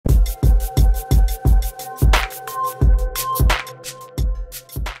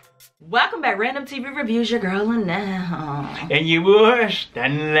Welcome back, Random TV Reviews, your girl and now. And you wish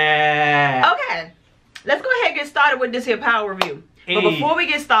that. Okay, let's go ahead and get started with this here power review. Hey. But before we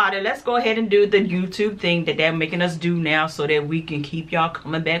get started, let's go ahead and do the YouTube thing that they're making us do now so that we can keep y'all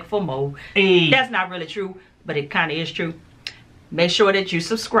coming back for more. Hey. That's not really true, but it kind of is true. Make sure that you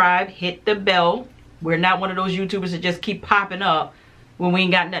subscribe, hit the bell. We're not one of those YouTubers that just keep popping up when we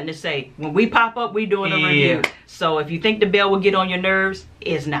ain't got nothing to say. When we pop up, we doing a review. So if you think the bell will get on your nerves,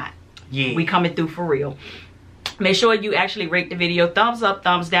 it's not. Yeah. We coming through for real. Make sure you actually rate the video. Thumbs up,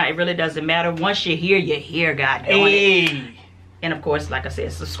 thumbs down. It really doesn't matter. Once you're here, God darn it. And of course, like I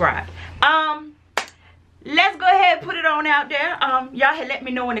said, subscribe. Let's go ahead and put it on out there. Y'all had let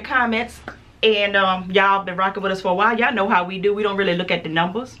me know in the comments. And y'all been rocking with us for a while. Y'all know how we do. We don't really look at the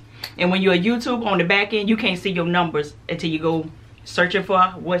numbers. And when you're a YouTube on the back end, you can't see your numbers until you go searching for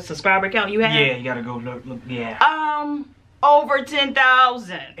what subscriber count you have. Yeah, you gotta go look, yeah. Over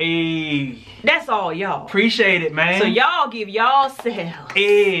 10,000. Hey. That's all, y'all. Appreciate it, man. So y'all give yourselves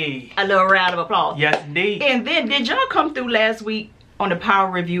a little round of applause. Yes, indeed. And then, did y'all come through last week on the power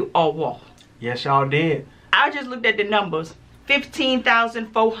review or what? Yes, y'all did. I just looked at the numbers.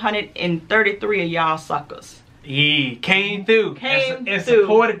 15,433 of y'all suckers. Yeah, came through. Came and through.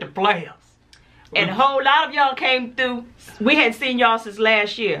 supported the players. And a whole lot of y'all came through. We had seen y'all since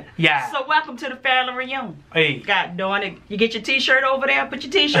last year. Yeah. So welcome to the family reunion. Hey. God darn it. You get your t-shirt over there, put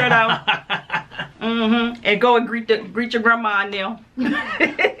your t-shirt on. And go and greet your grandma and them.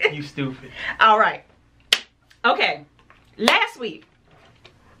 You stupid. Alright. Okay. Last week,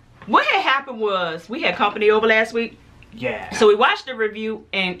 what had happened was we had company over last week. Yeah. So we watched the review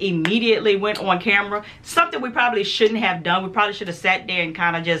and immediately went on camera. Something we probably shouldn't have done. We probably should have sat there and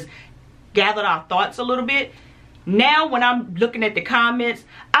kind of just gathered our thoughts a little bit. Now when I'm looking at the comments,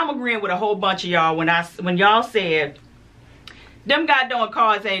 I'm agreeing with a whole bunch of y'all when y'all said them goddamn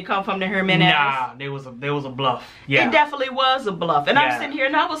cards ain't come from the Herman ass. Nah, there was a bluff. Yeah. It definitely was a bluff. And I'm sitting here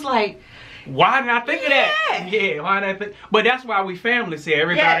and I was like, why did I think of that? Yeah, why did I think? But that's why we family. See,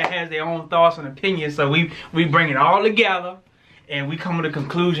 everybody has their own thoughts and opinions, so we bring it all together and we come to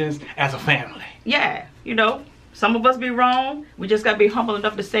conclusions as a family. Yeah, you know. Some of us be wrong. We just gotta be humble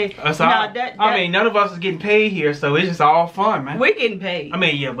enough to say, I mean, none of us is getting paid here, so it's just all fun, man. We're getting paid. I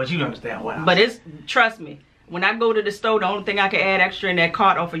mean, yeah, but you understand what I'm But it's, trust me, when I go to the store, the only thing I can add extra in that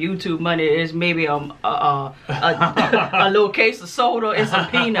cart off of YouTube money is maybe a little case of soda and some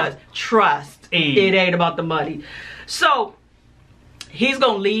peanuts. Trust. It ain't about the money. So, he's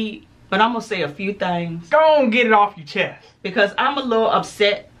gonna lead, but I'm gonna say a few things. Go on, get it off your chest. Because I'm a little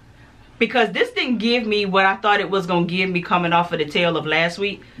upset. Because this didn't give me what I thought it was going to give me coming off of the tail of last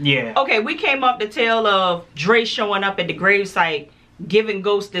week. Yeah. Okay, we came off the tail of Dre showing up at the gravesite, giving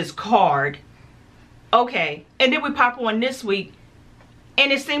Ghost this card. Okay. And then we pop on this week,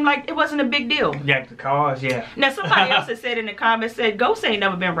 and it seemed like it wasn't a big deal. Yeah, the cards, yeah. Now, somebody else had said in the comments, said, Ghost ain't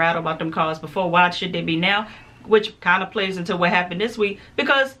never been rattled about them cards before. Why should they be now? Which kind of plays into what happened this week.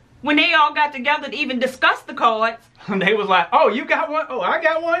 Because when they all got together to even discuss the cards, they was like, oh, you got one? Oh, I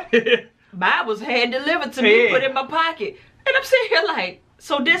got one? Mine was hand delivered to me, put in my pocket. And I'm sitting here like,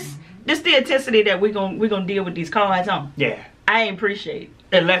 so this the intensity that we're gonna deal with these cards on. Yeah. I ain't appreciate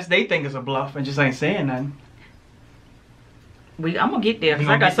it. Unless they think it's a bluff and just ain't saying nothing. I'm gonna get there,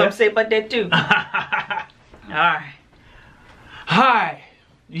 because I got something to say about that too. Alright. Hi.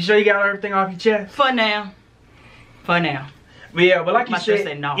 You sure you got everything off your chest? For now. For now. But yeah, but like you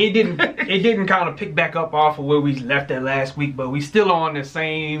said, no. it didn't kind of pick back up off of where we left at last week, but we still on the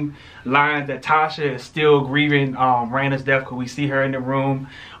same lines that Tasha is still grieving Raina's death, because we see her in the room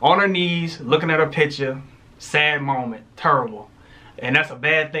on her knees looking at her picture. Sad moment, terrible, and that's a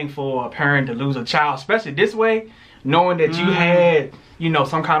bad thing for a parent to lose a child, especially this way, knowing that you had, you know,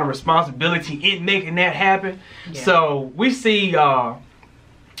 some kind of responsibility in making that happen. Yeah. So we see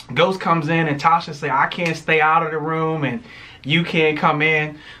Ghost comes in and Tasha say, I can't stay out of the room and you can't come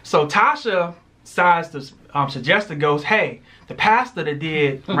in. So Tasha decides to suggest to Ghost, hey, the pastor that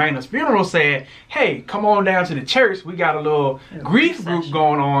did Raina's funeral said, hey, come on down to the church. We got a little grief group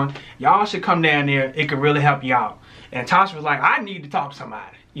going on. Y'all should come down there. It could really help you out. And Tasha was like, I need to talk to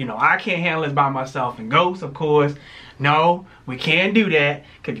somebody. You know, I can't handle this by myself. And Ghost, of course, no, we can't do that.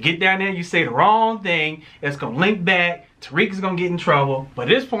 Because you get down there, you say the wrong thing. It's going to link back. Tariq is going to get in trouble. But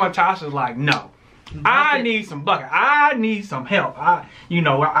at this point, Tasha's like, no. I need some bucket. I need some help. I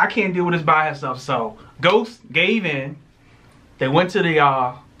can't deal with this by herself. So Ghost gave in. They went to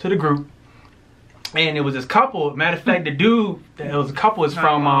the group, and it was this couple. Matter of fact, the dude that was a couple is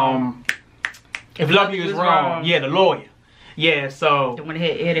from If Love You Is Wrong. Yeah, the lawyer. Yeah, so the one that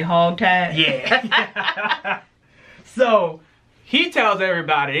had Eddie hog tied. Yeah. So they tell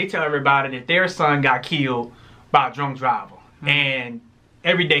everybody that their son got killed by a drunk driver. And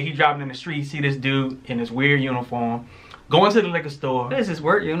every day he driving in the street, see this dude in this weird uniform, going to the liquor store. This is his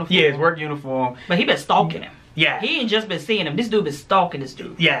work uniform. Yeah, his work uniform. But he been stalking him. Yeah. He ain't just been seeing him. This dude been stalking this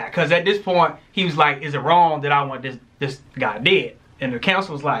dude. Yeah, because at this point, he was like, is it wrong that I want this guy dead? And the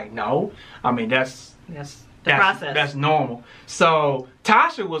council was like, no. I mean, that's the process. That's normal. So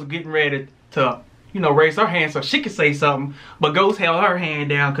Tasha was getting ready to, you know, raise her hand so she could say something, but Ghost held her hand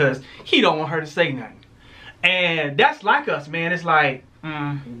down because he don't want her to say nothing. And that's like us, man. It's like,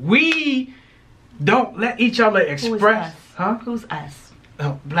 we don't let each other express. Who's us? Huh? Who's us?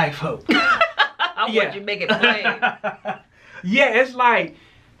 Oh, black folk. I want you to make it plain. Yeah, it's like,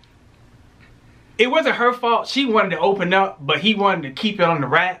 it wasn't her fault. She wanted to open up, but he wanted to keep it on the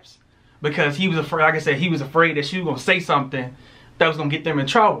wraps because he was afraid, like I said, he was afraid that she was going to say something that was going to get them in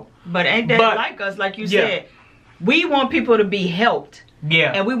trouble. But ain't that like us, like you said? We want people to be helped.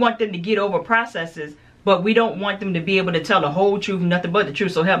 Yeah. And we want them to get over processes, but we don't want them to be able to tell the whole truth, nothing but the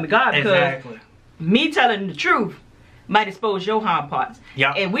truth, so help me God. Because me telling the truth might expose your harm parts.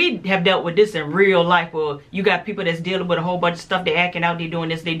 Yeah. And we have dealt with this in real life where you got people that's dealing with a whole bunch of stuff. They acting out, they doing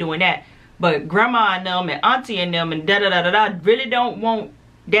this, they doing that. But grandma and them and auntie and them and da-da-da-da-da really don't want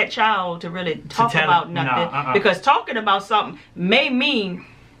that child to really talk about nothing. Because talking about something may mean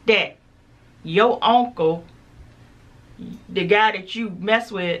that your uncle, the guy that you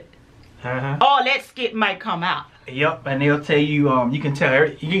mess with, all that skit might come out. Yep, and they'll tell you, you can tell,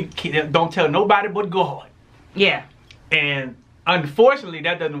 don't tell nobody but God. Yeah. And unfortunately,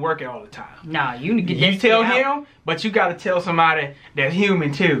 that doesn't work all the time. Nah, you need to get You tell him, but you got to tell somebody that's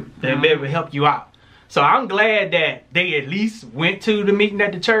human too, that maybe help you out. So I'm glad that they at least went to the meeting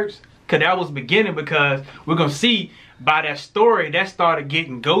at the church, because that was the beginning, because we're going to see by that story, that started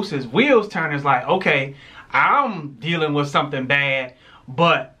getting Ghost's wheels turning. It's like, okay, I'm dealing with something bad,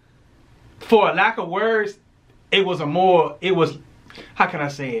 but for a lack of words, it was, how can I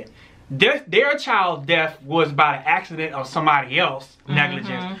say it? Their child's death was by the accident of somebody else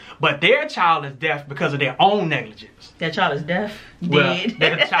negligence, but their child is deaf because of their own negligence. Their child is deaf? Well, Dead.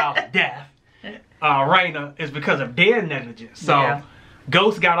 their child's deaf. Raina is because of their negligence. So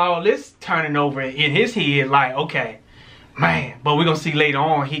Ghost got all this turning over in his head like, okay, man, but we're going to see later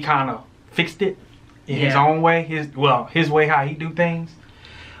on he kind of fixed it in his own way, his way how he do things.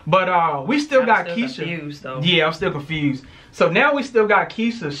 But we still got Keisha. Confused, though. Yeah, I'm still confused. So now we still got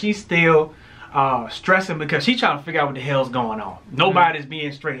Keisha. She's still stressing because she's trying to figure out what the hell's going on. Nobody's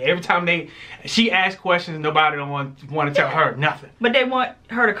being straight. Every time she asks questions, nobody don't want to tell her nothing. But they want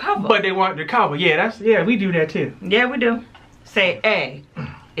her to cover. But they want her to cover. Yeah, we do that too. Yeah, we do. Say, hey,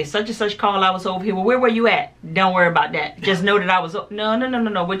 it's such and such call. I was over here. Well, where were you at? Don't worry about that. Just know that I was.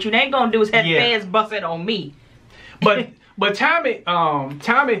 No. What you ain't gonna do is have fans busted on me. But Tommy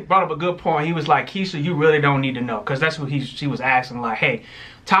brought up a good point. He was like, Keisha, you really don't need to know. Because that's what she was asking. Like, hey,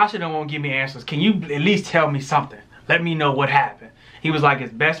 Tasha don't want to give me answers. Can you at least tell me something? Let me know what happened. He was like,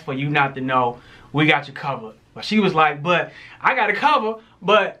 it's best for you not to know. We got you covered. But she was like, but I got to cover.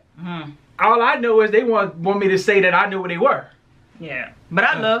 But all I know is they want me to say that I knew where they were. Yeah. But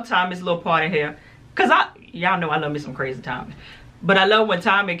I love Tommy's little part in here. Because y'all know I love me some crazy Tommy. But I love when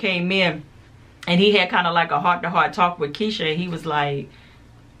Tommy came in. And he had kind of like a heart-to-heart talk with Keisha. And he was like,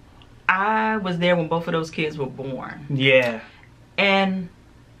 I was there when both of those kids were born. Yeah. And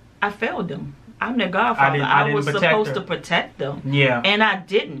I failed them. I'm their godfather. I was supposed to protect them. Yeah. And I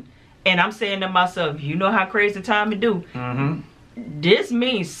didn't. And I'm saying to myself, you know how crazy Tommy do? This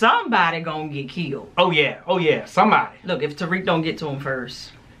means somebody gonna get killed. Oh yeah, somebody. Look, if Tariq don't get to him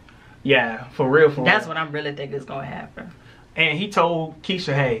first. Yeah, for real. That's what I'm really thinking is gonna happen. And he told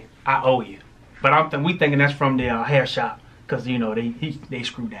Keisha, hey, I owe you. But we thinking that's from the hair shop, because you know they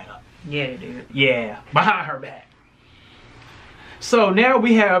screwed that up. Yeah, they did. Yeah, behind her back. So now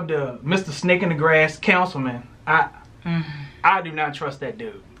we have the Mr. Snake in the Grass councilman. I do not trust that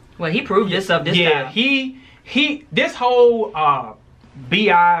dude. Well, he proved this up this time. Yeah, this whole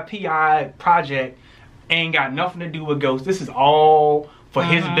PI project ain't got nothing to do with Ghost. This is all for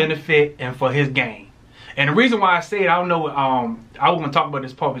his benefit and for his gain. And the reason why I say it, I don't know, I was going to talk about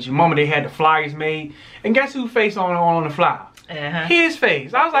this part, but your mama, they had the flyers made. And guess whose face on the flyer? His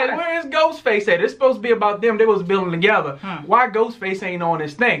face. I was like, where is Ghostface at? It's supposed to be about them. They was building together. Why Ghostface ain't on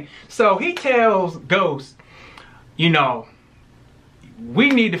this thing? So he tells Ghost, you know, we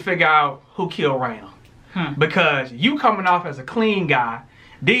need to figure out who killed Raina. Because you coming off as a clean guy,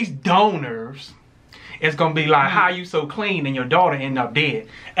 these donors... It's gonna be like, how you so clean and your daughter end up dead?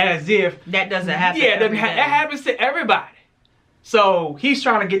 As if that doesn't happen. Yeah, it happens to everybody. So he's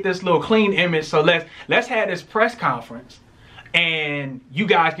trying to get this little clean image. So let's have this press conference, and you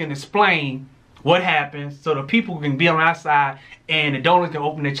guys can explain what happens so the people can be on our side and the donors can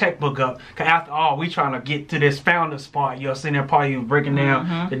open their checkbook up. Because after all, we trying to get to this founders part. You're sitting there part, you breaking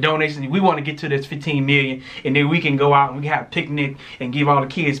down the donations. We want to get to this 15 million, and then we can go out and we can have a picnic and give all the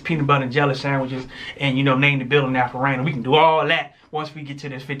kids peanut butter and jelly sandwiches and, you know, name the building after Raina. We can do all that once we get to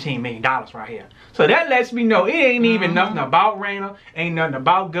this $15 million right here. So that lets me know it ain't even nothing about Raina, ain't nothing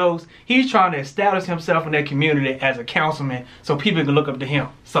about Ghost. He's trying to establish himself in that community as a councilman so people can look up to him.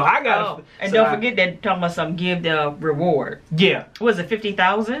 So I got and don't forget that talking about something, give the reward. Yeah. Was it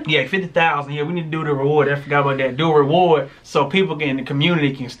 50,000? Yeah, 50,000. Yeah, we need to do the reward. I forgot about that. Do a reward so people in the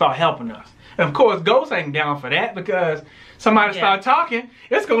community can start helping us. And of course, Ghost ain't down for that because somebody start talking,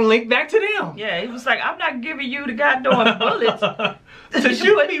 it's gonna link back to them. Yeah, he was like, I'm not giving you the goddamn bullets to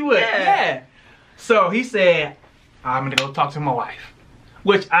shoot me with. Yeah. So he said, I'm gonna go talk to my wife,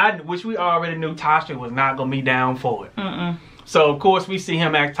 which we already knew Tasha was not gonna be down for it. So of course we see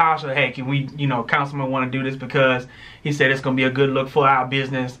him ask Tasha, hey, can we, you know, councilman want to do this because he said it's gonna be a good look for our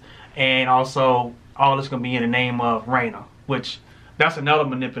business, and also all this gonna be in the name of Raina, which that's another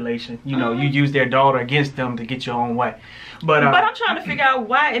manipulation. You know, you use their daughter against them to get your own way. But I'm trying to figure out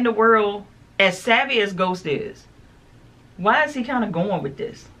why in the world, as savvy as Ghost is, why is he kind of going with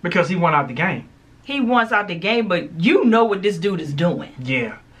this? Because he won out the game. He wants out the game, but you know what this dude is doing.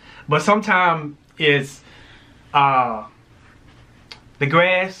 Yeah. But sometimes it's the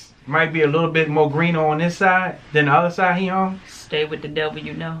grass might be a little bit more greener on this side than the other side he on. Stay with the devil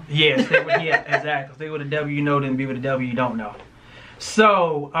you know. Yeah, stay with exactly. Stay with the devil you know than be with the devil you don't know.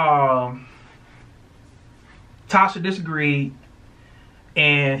 So Tasha disagreed,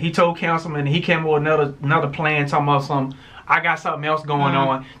 and he told councilman, and he came up with another plan talking about I got something else going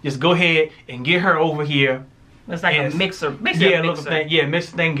on. Just go ahead and get her over here. It's like a mixer. Yeah,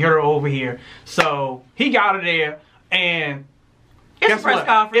 mixer thing, get her over here. So he got her there, and it's a press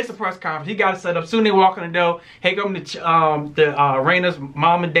conference. It's a press conference. He got it set up. Soon they walk in the door. Here come the Raina's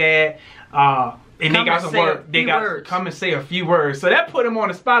mom and dad. And they got some work. They got come and say a few words. So that put him on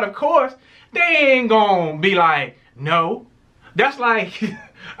the spot. Of course, they ain't gonna be like, no. That's like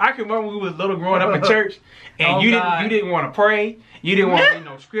I can remember when we was little growing up in church, and you didn't want to pray. You didn't want to read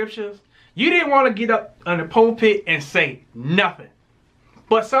no scriptures. You didn't want to get up on the pulpit and say nothing.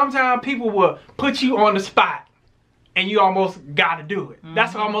 But sometimes people will put you on the spot, and you almost got to do it.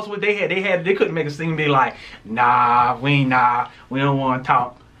 That's almost what they had. They couldn't make a scene and be like, nah, we don't want to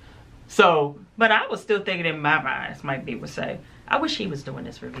talk. So. But I was still thinking in my mind, Mike B would say, I wish he was doing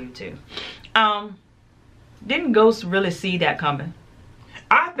this review too. Didn't Ghost really see that coming?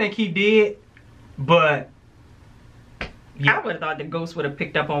 I think he did, but I would have thought the Ghost would have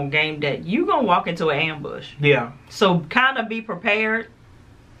picked up on game that you gonna walk into an ambush. Yeah. So kind of be prepared.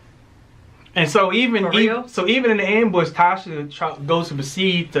 And so even in the ambush, Tasha goes to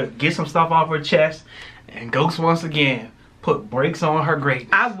proceed to get some stuff off her chest, and Ghost once again put brakes on her greatness.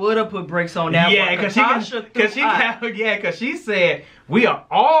 I would have put brakes on that. Yeah, because she said we are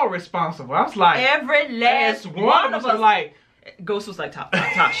all responsible. I was like, every last one of us. Like, Ghost was like,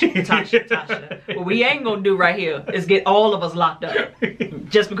 Tasha. What we ain't gonna do right here is get all of us locked up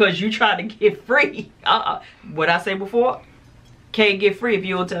just because you try to get free. What I say before, can't get free if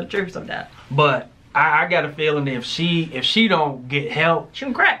you don't tell the truth sometimes. But I got a feeling that if she don't get help, she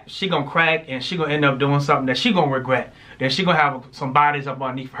gonna crack. She gonna crack, and she gonna end up doing something that she gonna regret. Then she gonna have some bodies up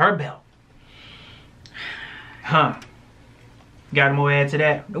underneath her belt. Huh? Got more add to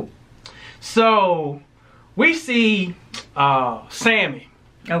that? Nope. So we see Sammy.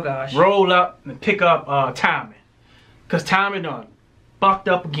 Oh gosh. Roll up and pick up Tommy, cause Tommy done fucked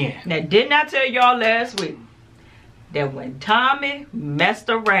up again. Now didn't I tell y'all last week that when Tommy messed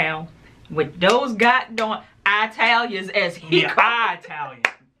around with those goddamn Italians, as he called Italians,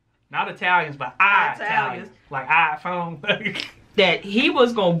 not Italians, but Italians, like iPhone. That he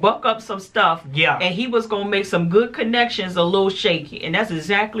was gonna buck up some stuff, and he was gonna make some good connections a little shaky, and that's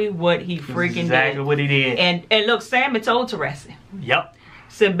exactly what he freaking did. Exactly what he did. And look, Sammy told Teresa. Yep.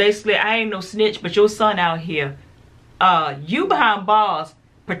 Said basically, I ain't no snitch, but your son out here, you behind bars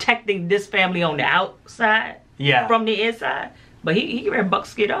protecting this family on the outside, from the inside. But he ready to buck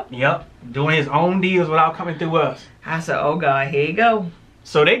skid up. Yep. Doing his own deals without coming through us. I said, oh God, here you go.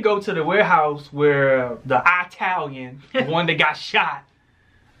 So they go to the warehouse where the Italian, the one that got shot,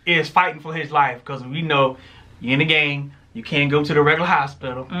 is fighting for his life. Because we know you're in the game, you can't go to the regular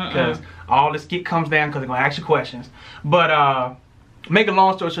hospital. Because all this skit comes down because they're going to ask you questions. But make a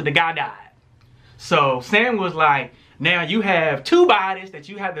long story short, the guy died. So Sam was like, now you have 2 bodies that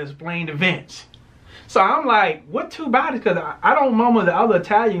you have to explain to Vince. So I'm like, what 2 bodies? Because I don't remember the other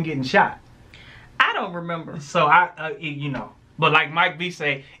Italian getting shot. I don't remember. So you know, But like Mike V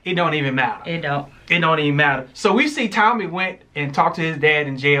say, it don't even matter. It don't. It don't even matter. So we see Tommy went and talked to his dad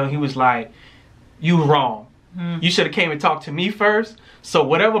in jail. He was like, you wrong. You should have came and talked to me first. So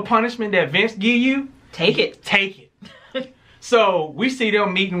whatever punishment that Vince give you, take it. Take it. So we see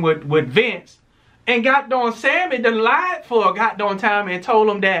them meeting with Vince. And goddamn Sammy done lied for a goddamn time and told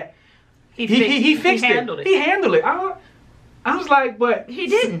him that he fixed it. He handled it. I was like, but he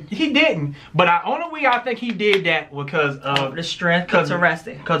didn't. He didn't. But the only way I think he did that was because of the strength of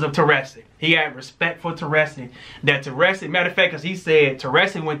Teresi. Because of Teresi. He had respect for Teresi. That Teresi, matter of fact, because he said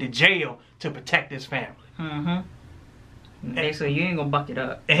Teresi went to jail to protect his family. Basically, you ain't gonna buck it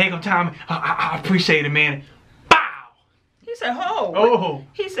up. And here come Tommy. I appreciate it, man. Bow. He said, oh.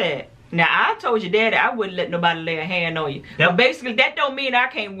 He said, now I told your daddy I wouldn't let nobody lay a hand on you. But basically, that don't mean I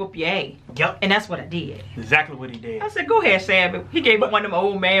can't whoop your ass. Yep. And that's what I did. Exactly what he did. I said, go ahead, Sam. He gave me one of them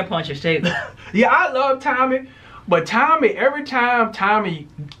old man punches too. Yeah, I love Tommy. But Tommy, every time Tommy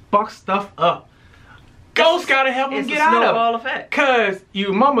bucks stuff up, Ghost gotta help him get out of it. Effect. Cause you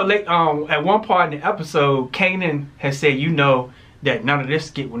remember at one part in the episode, Kanan had said, you know, that none of this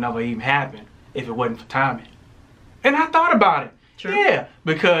skit would never even happen if it wasn't for Tommy. And I thought about it. True. Yeah,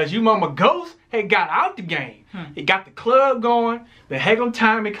 because you remember Ghost had got out the game. He got the club going. The heck of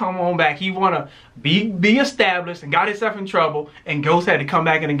Tommy come on back. He wanna be established and got himself in trouble. And Ghost had to come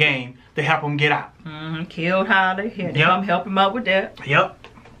back in the game to help him get out. Killed Holly. He had to come help him out with that. Yep.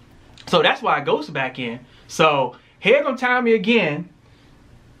 So that's why Ghost back in. So here come Tommy again.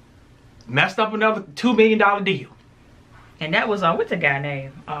 Messed up another $2 million deal. And that was what's the guy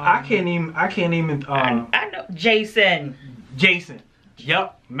name? I can't even. I know Jason. Jason.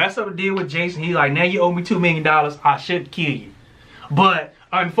 Yep. Mess up a deal with Jason. He like, now you owe me $2 million. I should kill you. But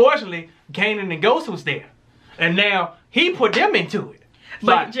unfortunately, Kanan and Ghost was there. And now he put them into it.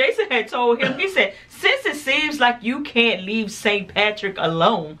 But Jason had told him, he said, since it seems like you can't leave St. Patrick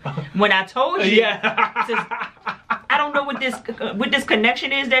alone, when I told you, since, I don't know what this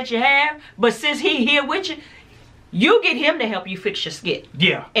connection is that you have, but since he here with you, you get him to help you fix your skit.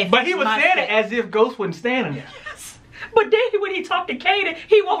 Yeah. But he was saying it as if Ghost wasn't standing there. Yes. But then when he talked to Kanan,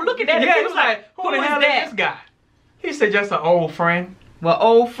 he won't look at that. Yeah, he was like, who the hell is this guy? He said, just an old friend. Well,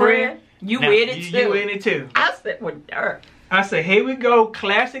 old friend, you in it too. You in it too. I said, well, dirt. I said, here we go,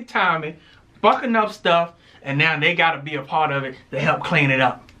 classic Tommy, bucking up stuff, and now they got to be a part of it to help clean it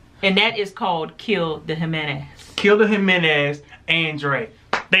up. And that is called Kill the Jimenez. Kill the Jimenez and Dre.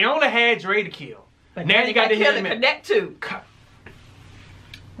 They only had Dre to kill. But now you got to kill and connect to.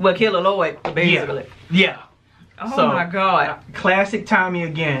 Well, kill a Lloyd, basically. Yeah. Oh so, my God. Classic Tommy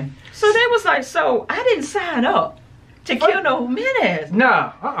again. So they was like, so I didn't sign up to kill no Jimenez.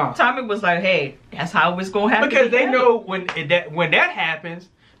 No, Tommy was like, hey, that's how it's gonna happen. Because they know when that happens,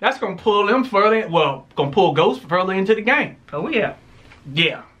 that's gonna pull them further. Well, gonna pull Ghost further into the game. Oh yeah.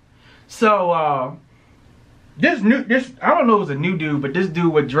 Yeah. So this I don't know if it's a new dude, but this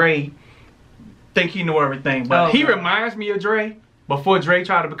dude with Dre think he know everything. But he reminds me of Dre before Dre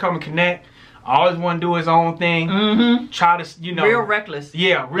tried to become a Connect. Always want to do his own thing. Try to, you know. Real reckless.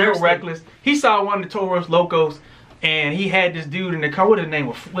 Yeah, real reckless. He saw one of the Toros Locos. And he had this dude in the car. What his name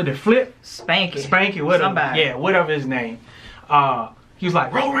was? What the Flip? Spanky. Whatever. Somebody. Yeah, whatever his name. He was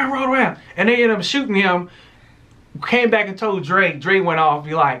like, roll around. And they ended up shooting him. Came back and told Dre. Dre went off.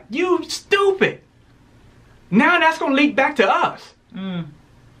 Be like, you stupid. Now that's gonna leak back to us.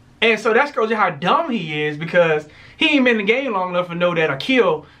 And so that shows you how dumb he is, because he ain't been in the game long enough to know that a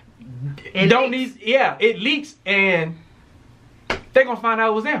kill it leaks, and they're gonna find out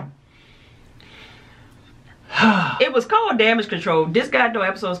it was them. It was called Damage Control. This goddamn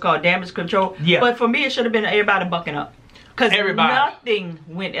episode is called Damage Control. Yeah. But for me, it should have been everybody bucking up. Because nothing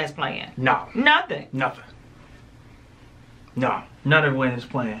went as planned. No. Nothing. No. None of it went as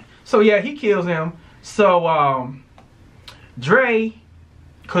planned. So yeah, he kills him. So Dre,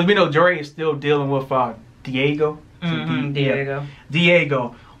 because we know Dre is still dealing with Diego.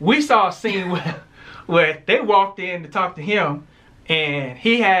 Diego. We saw a scene where they walked in to talk to him, and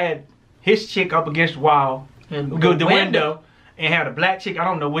he had his chick up against the wall. The window, and had a black chick. I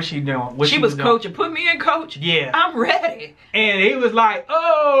don't know what she doing. She was coaching. Put me in, coach. Yeah. I'm ready. And he was like,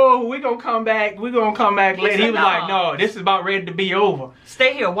 oh, we're going to come back. We're going to come back later. He was like, no, this is about ready to be over.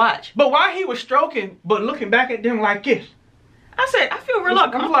 Stay here, watch. But while he was stroking, but looking back at them like this. I said, I feel real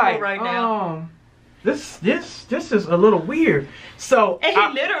uncomfortable right now. This is a little weird. So and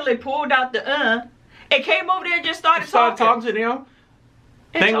he literally pulled out the and came over there and just started talking to them.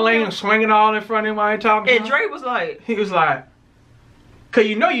 Thing swinging all in front of him while he talking. And Dre was like, he was like, cause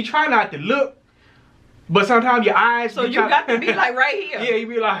you know you try not to look, but sometimes your eyes. So you got to be like right here. Yeah, you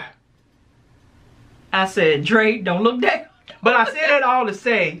be like. I said, Dre, don't look down. But I said that all to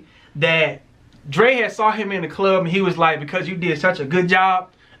say that Dre had saw him in the club and he was like, because you did such a good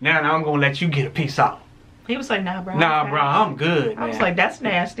job, now I'm gonna let you get a piece out. He was like, nah, bro. Nah, bro, I'm good, man. I was like, that's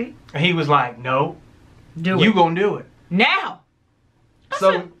nasty. And he was like, no. Do it. You gonna do it. Now.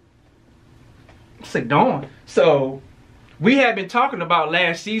 I said, darn. So, we had been talking about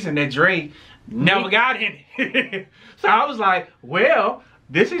last season that Dre never got in it. So I was like, well,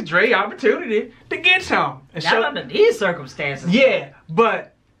 this is Dre's opportunity to get some. And not under these circumstances. Yeah,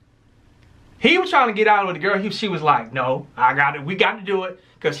 but he was trying to get out with the girl. She was like, no, I got it. We got to do it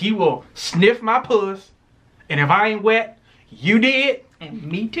because he will sniff my puss. And if I ain't wet, you did. And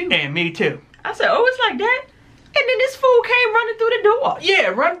me too. And me too. I said, oh, it's like that? And then this fool came running through the door. Yeah,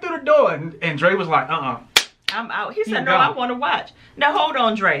 running through the door. And Dre was like, I'm out. He said, no, I want to watch. Now, hold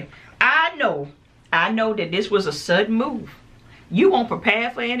on, Dre. I know that this was a sudden move. You weren't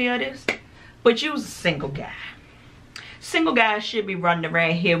prepared for any of this. But you was a single guy. Single guys should be running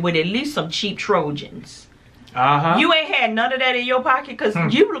around here with at least some cheap Trojans. You ain't had none of that in your pocket because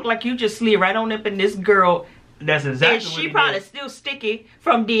you look like you just slid right on up in this girl. That's exactly and she probably still sticky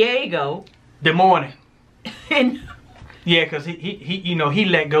from Diego. The morning. And yeah, because he you know, he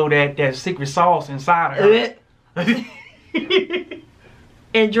let go that secret sauce inside of her.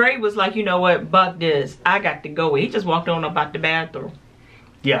 And Dre was like, you know what, buck this. I got to go. He just walked on up out the bathroom.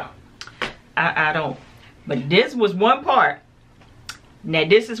 Yeah. I don't. But this was one part. Now,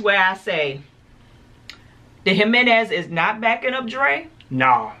 this is where I say, the Jimenez is not backing up Dre.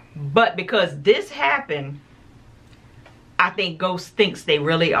 No. But because this happened, I think Ghost thinks they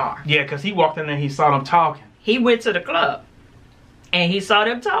really are. Yeah, because he walked in there and he saw them talking. He went to the club. And he saw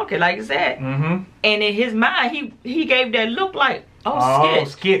them talking, like I said. And in his mind, he gave that look like, oh,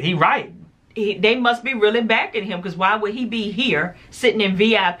 Skit. He right. They must be really backing him, because why would he be here sitting in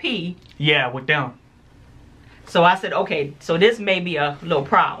VIP? Yeah, with them. So I said, okay, so this may be a little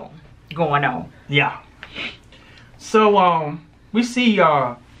problem going on. Yeah. So we see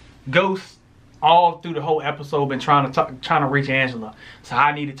Ghost all through the whole episode been trying to reach Angela. So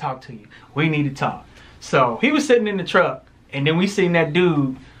I need to talk to you. We need to talk. So he was sitting in the truck, and then we seen that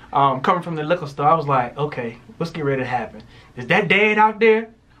dude coming from the liquor store. I was like, okay, what's getting ready to happen? Is that dad out there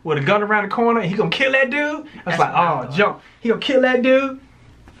with a gun around the corner and he gonna kill that dude? I was like, oh, jump. He gonna kill that dude?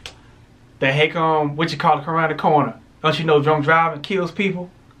 The heck, what you call it, come around the corner. Don't you know drunk driving kills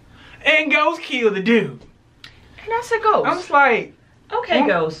people? And Ghost killed the dude. And I said, Ghost. I was like, okay,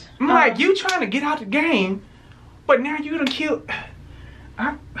 Ghost. I'm like, you trying to get out the game, but now you done kill.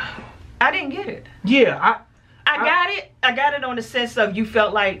 I didn't get it. Yeah, I got it. I got it on the sense of you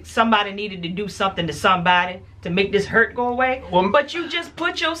felt like somebody needed to do something to somebody to make this hurt go away. Well, but you just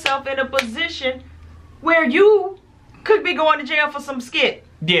put yourself in a position where you could be going to jail for some skit.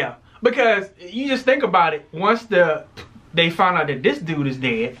 Yeah, because you just think about it. Once they found out that this dude is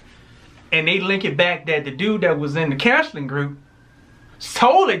dead, and they link it back that the dude that was in the counseling group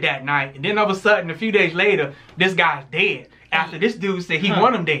told it that night, and then all of a sudden, a few days later, this guy's dead. After this dude said he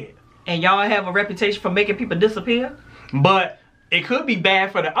want him dead. And y'all have a reputation for making people disappear? But it could be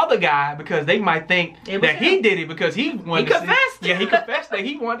bad for the other guy because they might think that he did it because he wanted to confessed. Yeah, he confessed that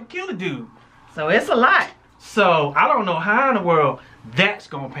he wanted to kill the dude. So it's a lot. So I don't know how in the world that's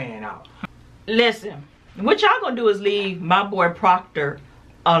gonna pan out. Listen, what y'all gonna do is leave my boy Proctor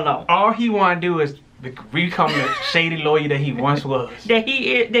alone. All he wanna do is become the shady lawyer that he once was. that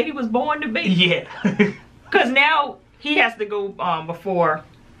he was born to be. Yeah. Because now he has to go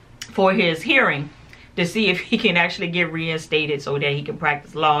for his hearing to see if he can actually get reinstated so that he can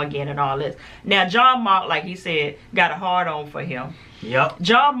practice law again and all this. Now, John Mark, like he said, got a hard on for him. Yep.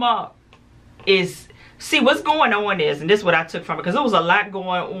 John Mark is... See, what's going on is, and this is what I took from it, because there was a lot going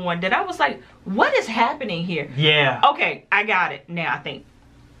on that I was like, what is happening here? Yeah. Okay, I got it now, I think.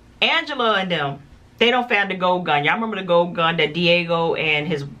 Angela and them, they don't find the gold gun. Y'all remember the gold gun that Diego and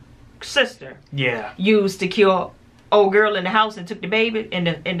his sister used to kill old girl in the house and took the baby and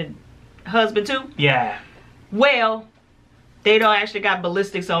the husband too? Yeah. Well, they don't actually got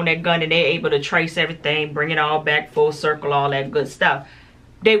ballistics on that gun and they're able to trace everything, bring it all back full circle, all that good stuff.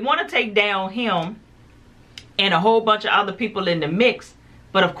 They want to take down him and a whole bunch of other people in the mix,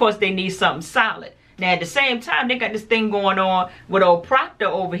 but of course they need something solid. Now at the same time, they got this thing going on with old Proctor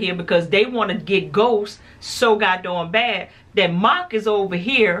over here because they want to get Ghost so goddamn bad that Mark is over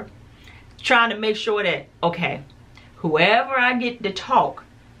here trying to make sure that, okay, whoever I get to talk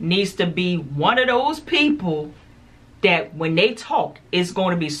needs to be one of those people that when they talk, it's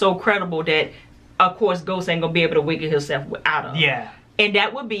going to be so credible that, of course, Ghost ain't going to be able to wiggle himself out of. Yeah. And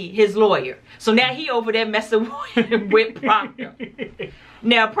that would be his lawyer. So now he over there messing with Proctor.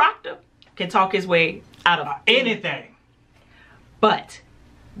 Now, Proctor can talk his way out of anything. But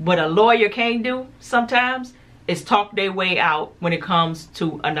what a lawyer can't do sometimes is talk their way out when it comes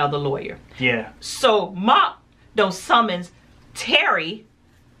to another lawyer. Yeah. So Mark don't summons Terry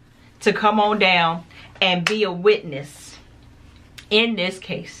to come on down and be a witness in this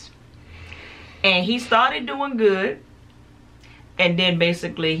case. And he started doing good. And then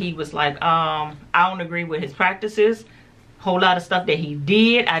basically he was like, I don't agree with his practices. Whole lot of stuff that he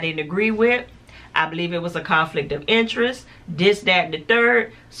did I didn't agree with. I believe it was a conflict of interest. This, that, and the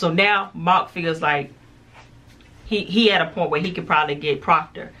third. So now Mark feels like he at a point where he could probably get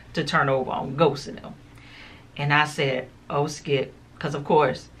Proctor to turn over on Ghost and them. And I said, oh, Skip. Because of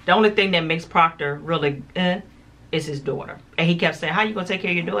course, the only thing that makes Proctor really is his daughter. And he kept saying, how you going to take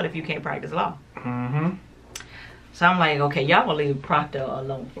care of your daughter if you can't practice law? Mm-hmm. So I'm like, okay, y'all gonna leave Proctor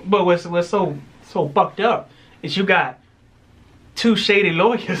alone. But what's so fucked up is you got two shady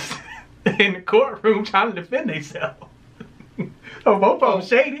lawyers in the courtroom trying to defend themselves. Oh, both of them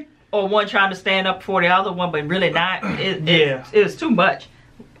shady. Or one trying to stand up for the other one, but really not. It was too much.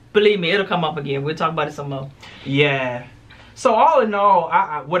 Believe me, it'll come up again. We'll talk about it some more. Yeah. So all in all,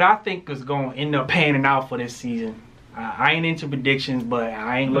 what I think is going to end up panning out for this season, I ain't into predictions, but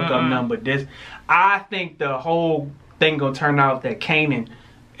I ain't look up none. But this, I think the whole thing gonna turn out that Kanan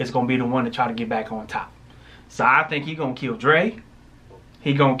is gonna be the one to try to get back on top. So I think he gonna kill Dre.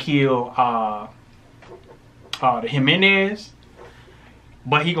 He gonna kill the Jimenez,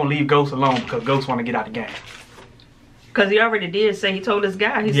 but he gonna leave Ghost alone because Ghost want to get out the game. Cause he already did say, he told this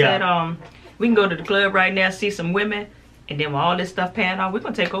guy, he said, we can go to the club right now, see some women, and then when all this stuff pan out, we're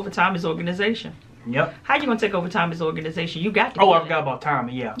gonna take over Tommy's organization. Yep. How you gonna take over Tommy's organization? You got to. Oh, I forgot about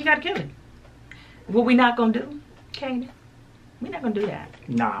Tommy. Yeah. You gotta kill him. What we not gonna do, Kanan? We're not gonna do that.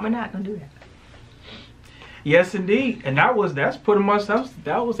 Nah. We're not gonna do that. Yes, indeed. And that's pretty much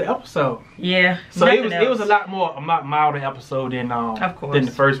that was the episode. Yeah. So it was a lot milder episode than than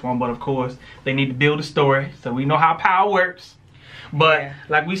the first one, but of course they need to build a story so we know how power works. But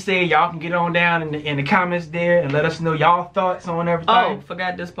like we said, y'all can get on down in the comments there and let us know y'all thoughts on everything. Oh,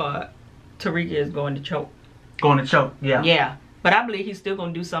 forgot this part. Tariq is going to choke. Going to choke, yeah. Yeah. But I believe he's still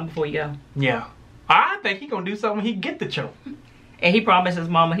going to do something before you go. Yeah. I think he's going to do something when he get the choke. And he promised his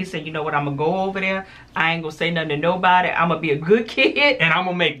mama, he said, you know what, I'm going to go over there. I ain't going to say nothing to nobody. I'm going to be a good kid. And I'm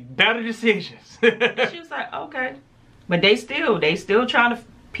going to make better decisions. She was like, okay. But they still trying to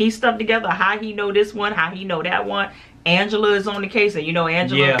piece stuff together. How he know this one, how he know that one. Angela is on the case. And you know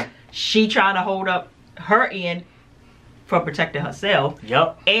Angela, she trying to hold up her end for protecting herself.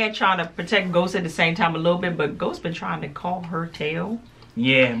 Yep. And trying to protect Ghost at the same time a little bit. But Ghost been trying to call her tail.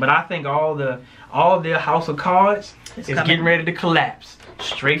 Yeah, but I think all their house of cards is getting ready to collapse.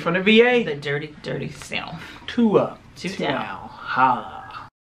 Straight from the VA. The dirty, dirty South. Two up. Two down. Ha.